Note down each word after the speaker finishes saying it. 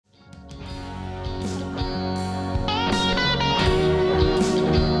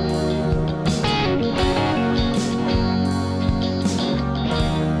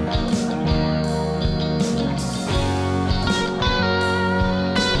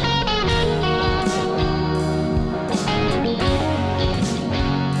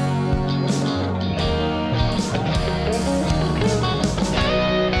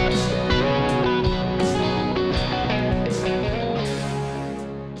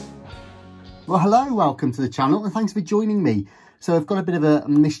Well, hello, welcome to the channel and thanks for joining me. So I've got a bit of a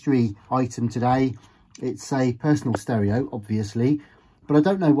mystery item today. It's a personal stereo, obviously, but I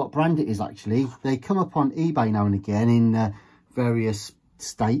don't know what brand it is actually. They come up on eBay now and again in various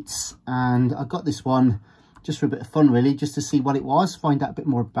states, and I got this one just for a bit of fun really, just to see what it was, find out a bit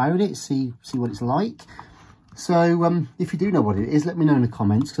more about it, see what it's like. So if you do know what it is, let me know in the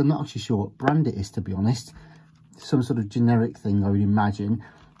comments, because I'm not actually sure what brand it is, to be honest. Some sort of generic thing, I would imagine.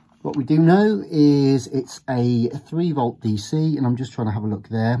 What we do know is it's a 3-volt DC, and I'm just trying to have a look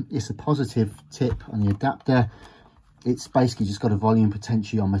there. It's a positive tip on the adapter. It's basically just got a volume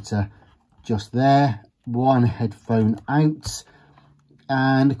potentiometer just there, one headphone out,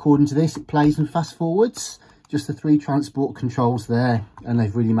 and according to this, it plays and fast forwards. Just the 3 transport controls there, and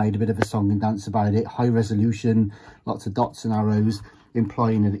they've really made a bit of a song and dance about it. High resolution, lots of dots and arrows,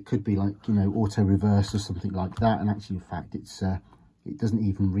 implying that it could be like, you know, auto reverse or something like that. And actually, in fact, it doesn't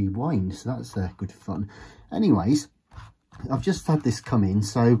even rewind, so that's good fun. Anyways, I've just had this come in,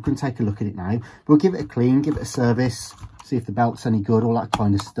 so we can take a look at it now. We'll give it a clean, give it a service, see if the belt's any good, all that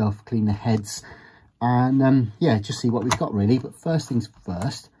kind of stuff, clean the heads, and yeah, just see what we've got really. But first things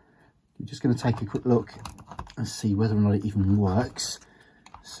first, we're just going to take a quick look and see whether or not it even works.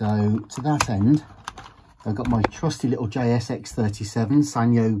 So to that end, I've got my trusty little JSX37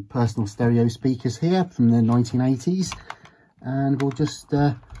 Sanyo personal stereo speakers here from the 1980s. And we'll just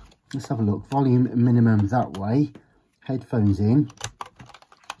let's have a look. Volume minimum that way, headphones in,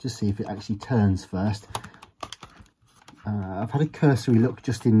 just see if it actually turns first. I've had a cursory look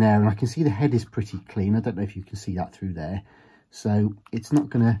just in there, and I can see the head is pretty clean. I don't know if you can see that through there, so it's not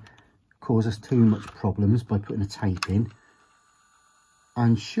going to cause us too much problems by putting a tape in.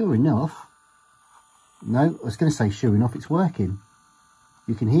 And sure enough, no, I was going to say sure enough, it's working.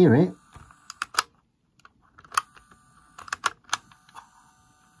 You can hear it.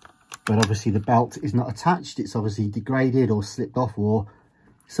 But obviously the belt is not attached. It's obviously degraded or slipped off or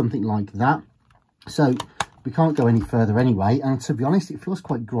something like that. So we can't go any further anyway. And to be honest, it feels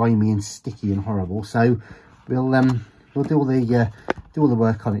quite grimy and sticky and horrible. So we'll do all the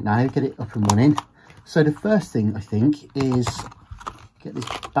work on it now, get it up and running. So the first thing I think is get this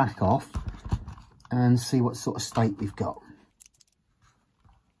back off and see what sort of state we've got.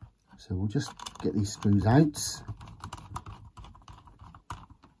 So we'll just get these screws out.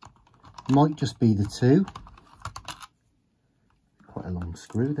 Might just be the 2. Quite a long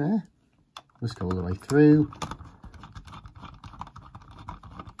screw there. Let's go all the way through.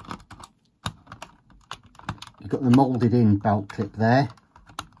 You've got the moulded in belt clip there.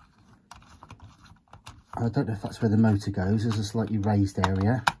 I don't know if that's where the motor goes. There's a slightly raised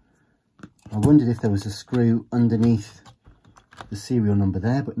area. I wondered if there was a screw underneath the serial number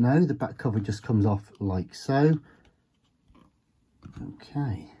there, but no, the back cover just comes off like so.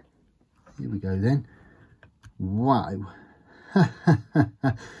 Okay. Here we go then. Wow.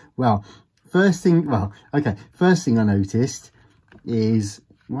 Well, first thing I noticed is,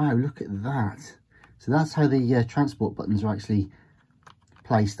 wow, look at that. So that's how the transport buttons are actually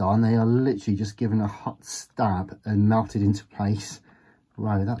placed on. They are literally just given a hot stab and melted into place.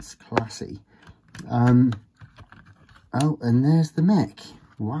 Wow, that's classy. Oh, and there's the mech.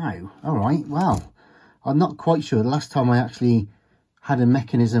 Wow. All right, well, I'm not quite sure. The last time I actually had a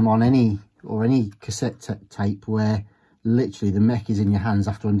mechanism on any cassette tape where literally the mech is in your hands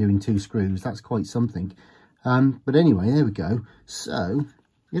after undoing 2 screws. That's quite something. But anyway, there we go. So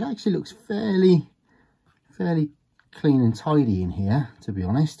it actually looks fairly clean and tidy in here, to be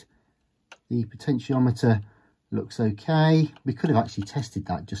honest. The potentiometer looks okay. We could have actually tested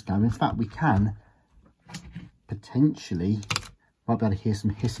that just now. In fact, we can potentially, might be able to hear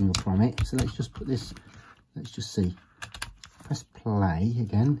some hissing from it. So let's just put this, let's just see. Press play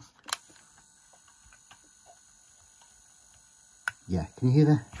again. Yeah, can you hear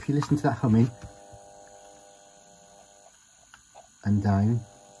that? If you listen to that humming and down,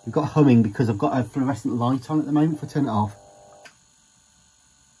 we've got humming because I've got a fluorescent light on at the moment. If I turn it off,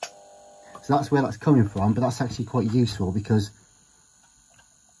 so that's where that's coming from. But that's actually quite useful because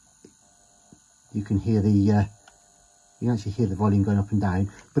you can hear you can actually hear the volume going up and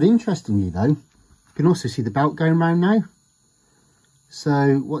down. But interestingly though, you can also see the belt going round now.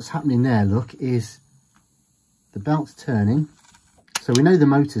 So what's happening there, look, is the belt's turning. So we know the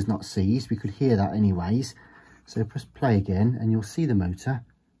motor's not seized. We could hear that anyways. So press play again and you'll see the motor.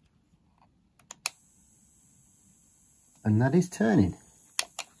 And that is turning.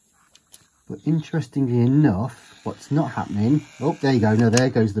 But interestingly enough, what's not happening... Oh, there you go. No, there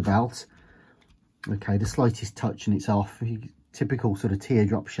goes the belt. Okay, the slightest touch and it's off. Typical sort of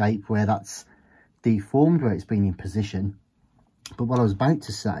teardrop shape where that's deformed, where it's been in position. But what I was about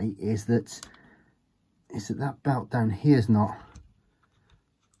to say is that that belt down here is not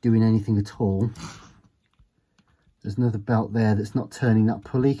doing anything at all. There's another belt there that's not turning that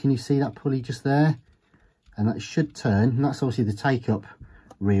pulley. Can you see that pulley just there? And that should turn, and that's obviously the take-up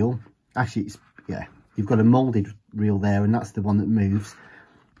reel. Actually, it's, yeah, you've got a moulded reel there, and that's the one that moves.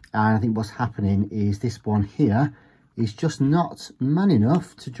 And I think what's happening is this one here is just not man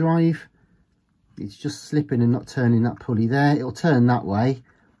enough to drive. It's just slipping and not turning that pulley there. It'll turn that way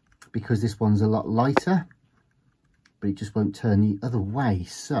because this one's a lot lighter, but it just won't turn the other way.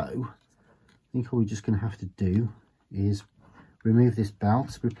 So I think all we're just going to have to do is remove this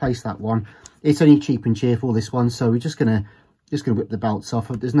belt, replace that one. It's only cheap and cheerful, this one, so we're just gonna whip the belts off.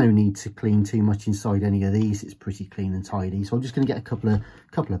 There's no need to clean too much inside any of these. It's pretty clean and tidy. So I'm just gonna get a couple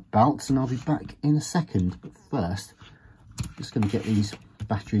of belts, and I'll be back in a second. But first, I'm just gonna get these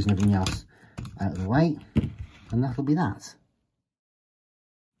batteries and everything else out of the way, and that'll be that.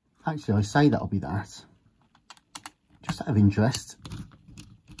 Actually, I say that'll be that just out of interest.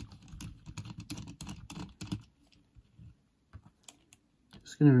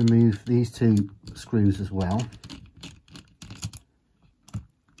 Going to remove these two screws as well.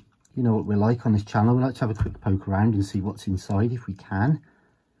 You know what we're like on this channel, we like to have a quick poke around and see what's inside if we can.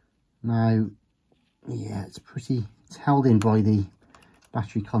 Now, yeah, it's held in by the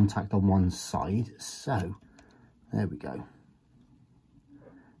battery contact on one side, so there we go.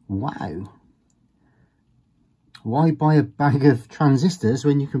 Wow, why buy a bag of transistors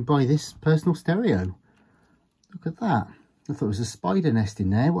when you can buy this personal stereo? Look at that. I thought it was a spider nest in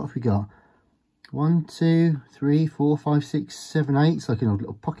there. What have we got? 1, 2, 3, 4, 5, 6, 7, 8. It's like an old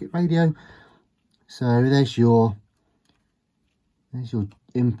little pocket radio. So there's your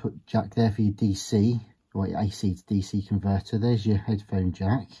input jack there for your DC, or your AC to DC converter. There's your headphone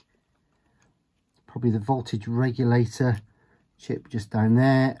jack. Probably the voltage regulator chip just down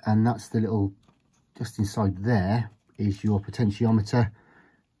there, and that's the little, just inside there is your potentiometer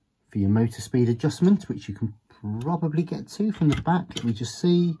for your motor speed adjustment, which you can probably get to from the back. Let me just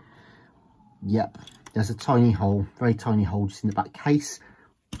see. Yep, there's a tiny hole, very tiny hole just in the back case,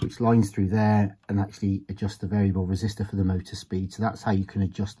 which lines through there and actually adjusts the variable resistor for the motor speed. So that's how you can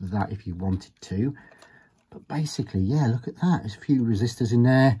adjust that if you wanted to. But basically, yeah, look at that. There's a few resistors in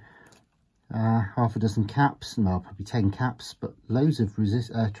there, half a dozen caps, no, probably 10 caps, but loads of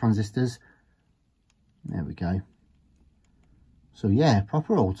transistors. There we go. So yeah,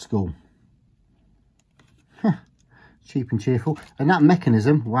 proper old school. Cheap and cheerful. And that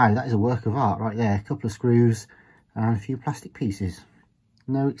mechanism, wow, that is a work of art right there. A couple of screws and a few plastic pieces.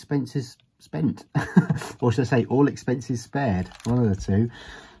 No expenses spent. Or should I say, all expenses spared. One of the two.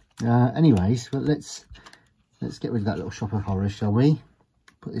 Anyways, well, let's get rid of that little shop of horrors, shall we?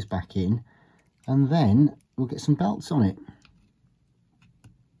 Put this back in, and then we'll get some belts on it.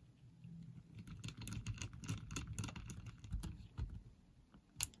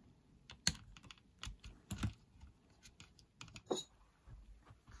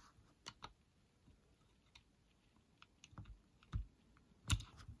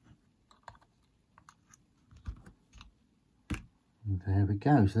 There we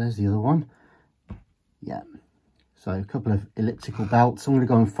go. So there's the other one. Yeah. So a couple of elliptical belts. I'm going to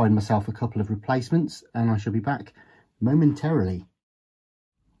go and find myself a couple of replacements, and I shall be back momentarily.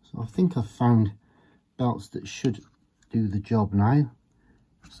 So I think I've found belts that should do the job now.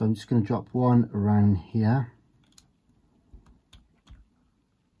 So I'm just going to drop one around here.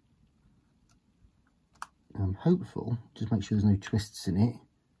 I'm hopeful. Just make sure there's no twists in it.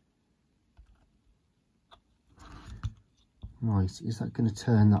 Right, is that going to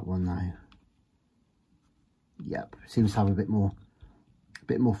turn that one now? Yep, seems to have a bit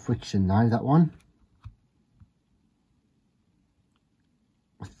more friction now, that one.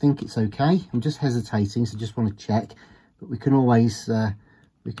 I think it's okay. I'm just hesitating, so just want to check. But we can always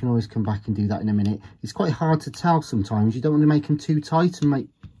come back and do that in a minute. It's quite hard to tell sometimes. You don't want to make them too tight and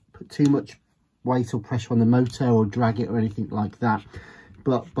put too much weight or pressure on the motor or drag it or anything like that.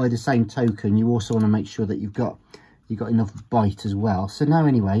 But by the same token, you also want to make sure that you've got enough bite as well. So now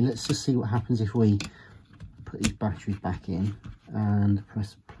anyway, let's just see what happens if we put these batteries back in and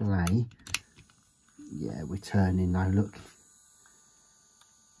press play. Yeah, we're turning now, look.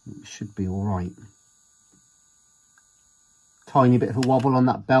 It should be all right. Tiny bit of a wobble on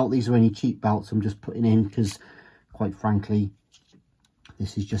that belt. These are only cheap belts I'm just putting in because, quite frankly,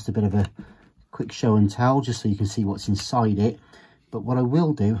 this is just a bit of a quick show and tell, just so you can see what's inside it. But what I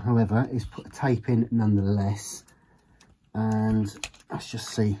will do, however, is put a tape in nonetheless. And let's just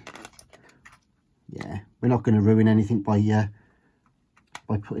see. Yeah, we're not going to ruin anything by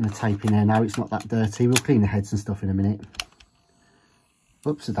putting a tape in there now. It's not that dirty. We'll clean the heads and stuff in a minute.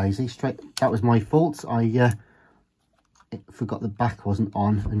 Whoops a daisy, that was my fault. I forgot the back wasn't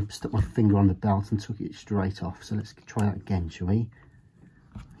on and stuck my finger on the belt and took it straight off. So let's try that again, shall we?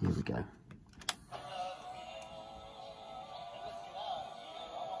 Here we go.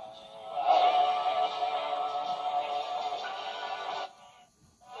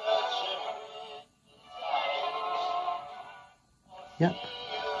 Yep.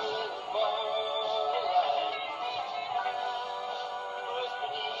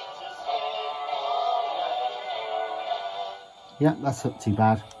 Yeah, that's not too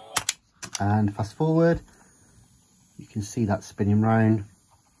bad. And fast forward, you can see that spinning round.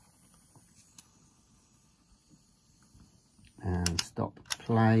 And stop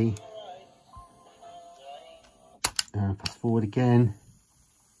play. And fast forward again.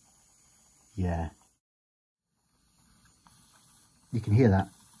 Yeah. You can hear that.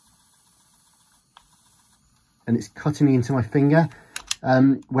 And it's cutting into my finger.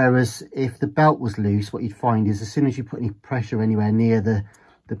 Whereas if the belt was loose, what you'd find is as soon as you put any pressure anywhere near the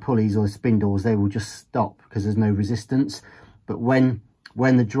pulleys or the spindles, they will just stop because there's no resistance. But when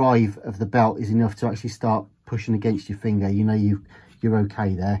the drive of the belt is enough to actually start pushing against your finger, you know you're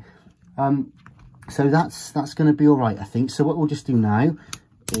okay there. So that's going to be all right, I think. So what we'll just do now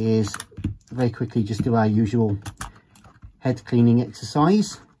is very quickly just do our usual head cleaning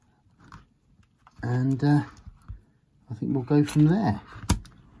exercise, and I think we'll go from there.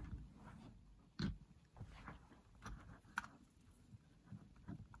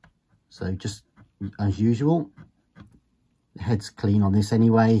 So just as usual, the head's clean on this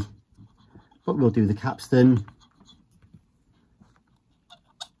anyway, but we'll do the capstan.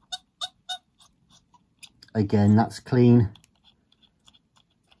 Again, that's clean.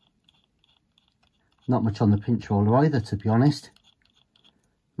 Not much on the pinch roller either, to be honest.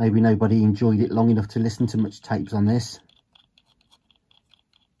 Maybe nobody enjoyed it long enough to listen to much tapes on this.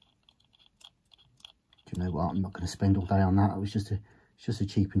 Do you know what? I'm not going to spend all day on that. It was just a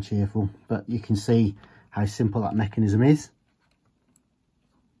cheap and cheerful. But you can see how simple that mechanism is.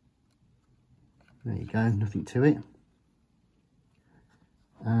 There you go, nothing to it.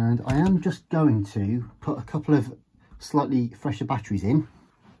 And I am just going to put a couple of slightly fresher batteries in.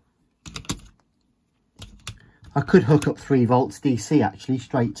 I could hook up 3 volts DC actually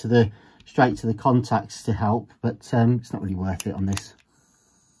straight to the contacts to help, but it's not really worth it on this.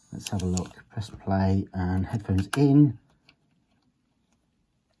 Let's have a look. Press play and headphones in.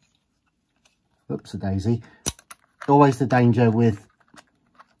 Oops a daisy. Always the danger without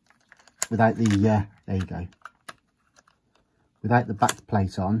the there you go. Without the back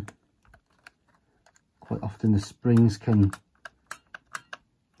plate on, quite often the springs can't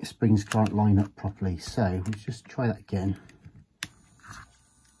line up properly. So let's just try that again.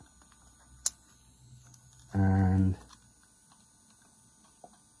 And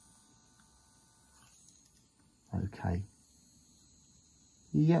okay.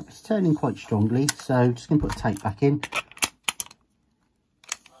 Yep, it's turning quite strongly, so just going to put the tape back in.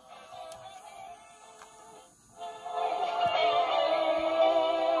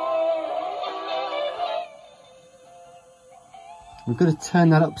 I'm going to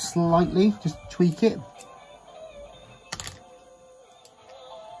turn that up slightly, just tweak it.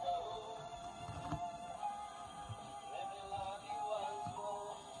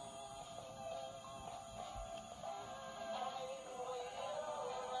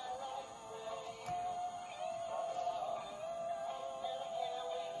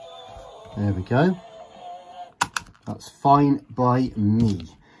 There we go. That's fine by me.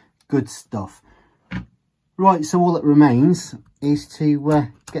 Good stuff. Right, so all that remains is to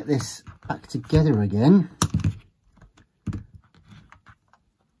get this back together again.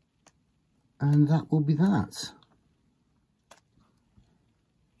 And that will be that.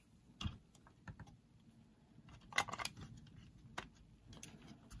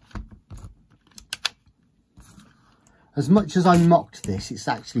 As much as I mocked this, it's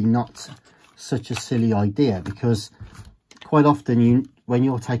actually not such a silly idea, because quite often when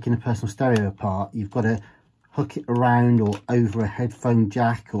you're taking a personal stereo apart, you've got to hook it around or over a headphone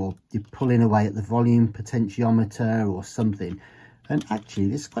jack, or you're pulling away at the volume potentiometer or something. And actually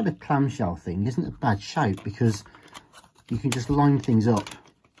this kind of clamshell thing isn't a bad shout, because you can just line things up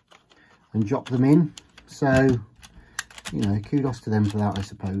and drop them in. So, you know, kudos to them for that, I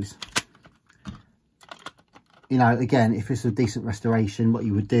suppose. You know, again, if it's a decent restoration, what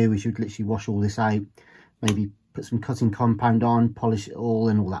you would do is you'd literally wash all this out, maybe put some cutting compound on, polish it all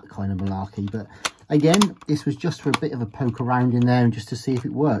and all that kind of malarkey. But again, this was just for a bit of a poke around in there and just to see if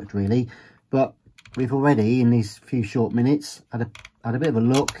it worked, really. But we've already, in these few short minutes, had a bit of a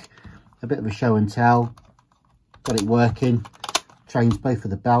look, a bit of a show and tell, got it working. changed both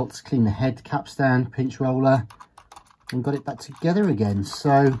of the belts, cleaned the head capstan, pinch roller, and got it back together again.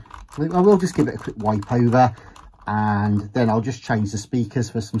 So I will just give it a quick wipe over, and then I'll just change the speakers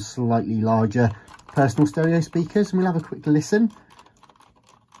for some slightly larger personal stereo speakers, and we'll have a quick listen,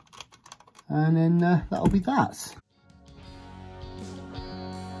 and then that'll be that.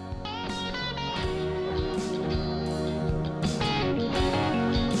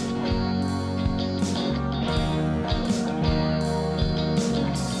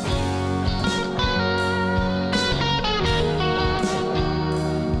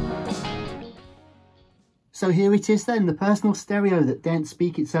 So here it is then, the personal stereo that daren't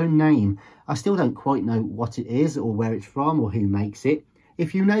speak its own name. I still don't quite know what it is or where it's from or who makes it.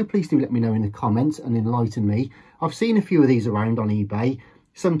 If you know, please do let me know in the comments and enlighten me. I've seen a few of these around on eBay,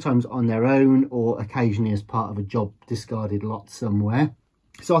 sometimes on their own or occasionally as part of a job discarded lot somewhere.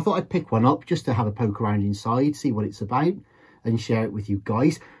 So I thought I'd pick one up just to have a poke around inside, see what it's about and share it with you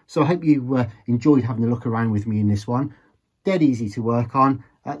guys. So I hope you enjoyed having a look around with me in this one. Dead easy to work on.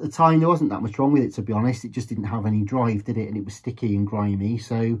 At the time, there wasn't that much wrong with it, to be honest. It just didn't have any drive, did it? And it was sticky and grimy.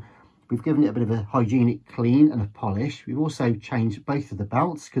 So we've given it a bit of a hygienic clean and a polish. We've also changed both of the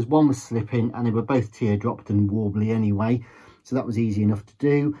belts because one was slipping and they were both teardropped and warbly anyway. So that was easy enough to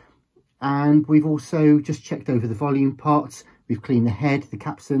do. And we've also just checked over the volume pots. We've cleaned the head, the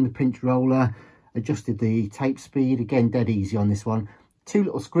capstan, the pinch roller, adjusted the tape speed. Again, dead easy on this one. 2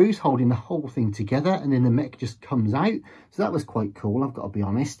 little screws holding the whole thing together, and then the mech just comes out. So that was quite cool, I've got to be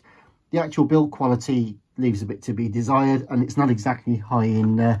honest. The actual build quality leaves a bit to be desired, and it's not exactly high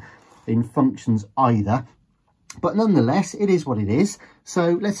in functions either. But nonetheless, it is what it is.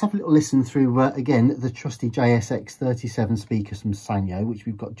 So let's have a little listen through, again, the trusty JSX37 speakers from Sanyo, which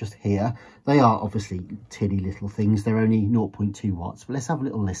we've got just here. They are obviously tinny little things. They're only 0.2 watts, but let's have a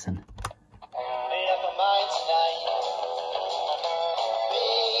little listen.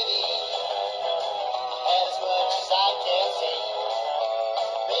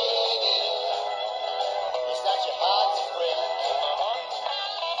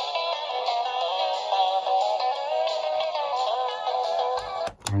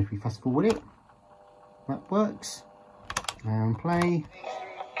 And if we fast forward it, that works. And play.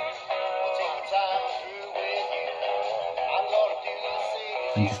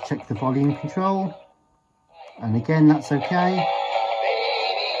 And just check the volume control. And again, that's okay.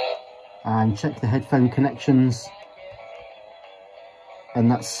 And check the headphone connections. And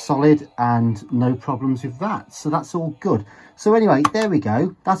that's solid and no problems with that. So that's all good. So anyway, there we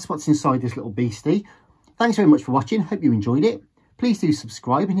go. That's what's inside this little beastie. Thanks very much for watching. Hope you enjoyed it. Please do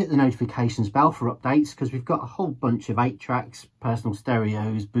subscribe and hit the notifications bell for updates, because we've got a whole bunch of 8 tracks, personal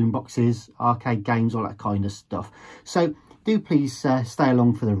stereos, boomboxes, arcade games, all that kind of stuff. So do please stay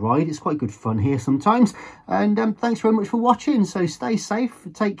along for the ride. It's quite good fun here sometimes. And thanks very much for watching. So stay safe,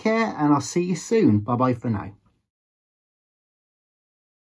 take care, and I'll see you soon. Bye bye for now.